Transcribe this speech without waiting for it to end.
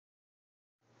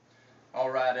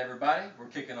Alright everybody, we're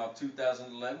kicking off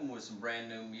 2011 with some brand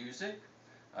new music.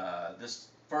 This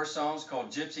first song is called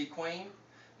Gypsy Queen.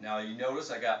 Now you notice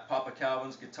I got Papa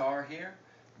Calvin's guitar here.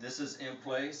 This is in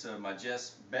place of my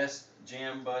best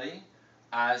jam buddy,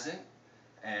 Isaac.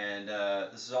 And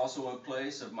this is also in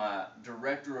place of my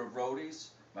director of roadies,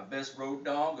 my best road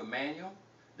dog, Emmanuel.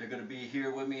 They're going to be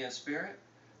here with me in spirit.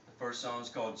 The first song is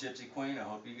called Gypsy Queen. I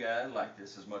hope you guys like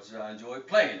this as much as I enjoy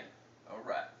playing it.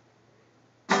 Alright.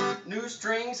 New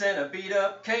strings and a beat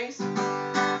up case,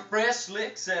 fresh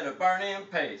slicks at a burning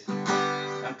pace.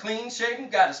 I'm clean shaven,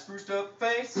 got a spruced up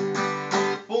face,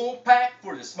 full pack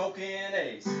for the smoking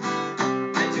ace.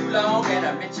 Been too long and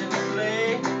I'm itching to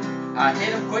play. I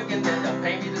hit 'em quick and then they'll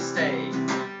pay me to stay.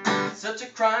 Such a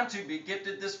crime to be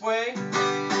gifted this way,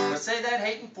 but say that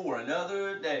hating for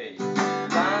another day.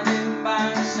 Blinded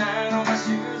by the shine on my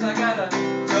shoes, I got a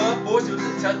tough voice with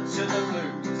a touch of the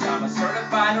blues. I'm a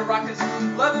certified rock and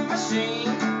roll loving machine.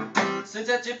 Since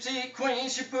that Gypsy Queen,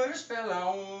 she put her spell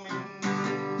on me.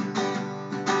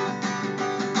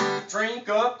 Drink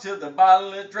up till the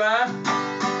bottle is dry,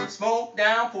 smoke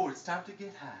down for it's time to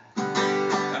get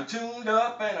high. I'm tuned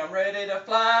up and I'm ready to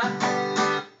fly.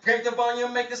 Crank the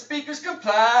volume, make the speakers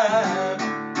comply.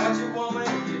 Want you woman,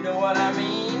 you know what I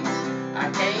mean. I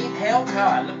can't help how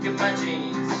I look at my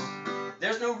jeans.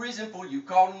 There's no reason for you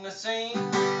calling the scene,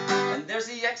 and there's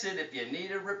the exit if you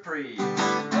need a reprieve.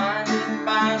 Blinded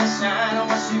by the shine on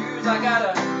my shoes, I got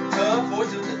a tough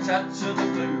voice with a touch of the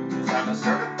blues. I'm a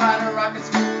certified rock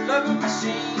and roll loving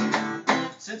machine.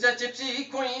 Since that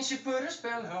Gypsy Queen, she put her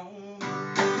spell on me.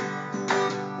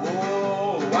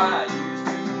 Oh, I used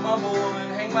to mumble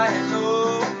and hang my head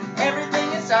low.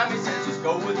 Everything inside me says just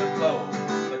go with the flow.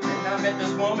 But then I met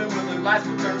this woman with her lights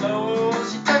were turned low.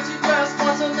 She touched it just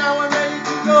once and now I'm ready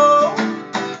to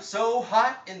go. So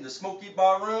hot in the smoky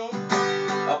bar room,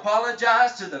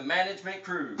 apologize to the management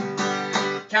crew.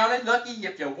 Count it lucky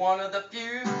if you're one of the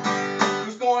few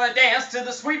who's gonna dance to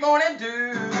the sweet morning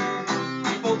dew.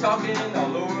 People talking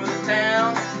all over the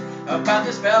town about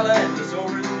this fella and this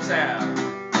old rhythm sound.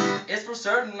 It's for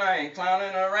certain I ain't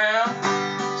clowning around,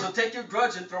 so take your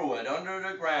grudge and throw it under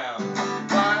the ground.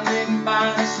 Blinded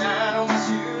by the shine on my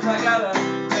shoes, I got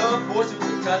a tough voice with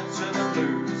a touch of the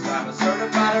blues. I'm a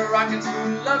certified rock and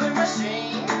roll loving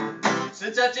machine.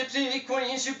 Since that Gypsy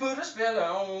Queen, she put her spell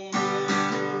on me.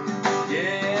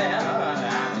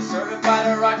 Yeah, I'm a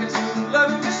certified rock and roll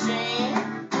loving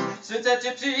machine. Since that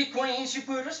Gypsy Queen, she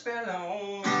put her spell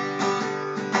on me.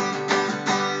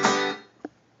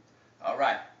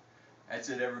 Alright. That's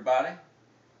it, everybody.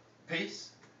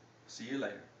 Peace. See you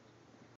later.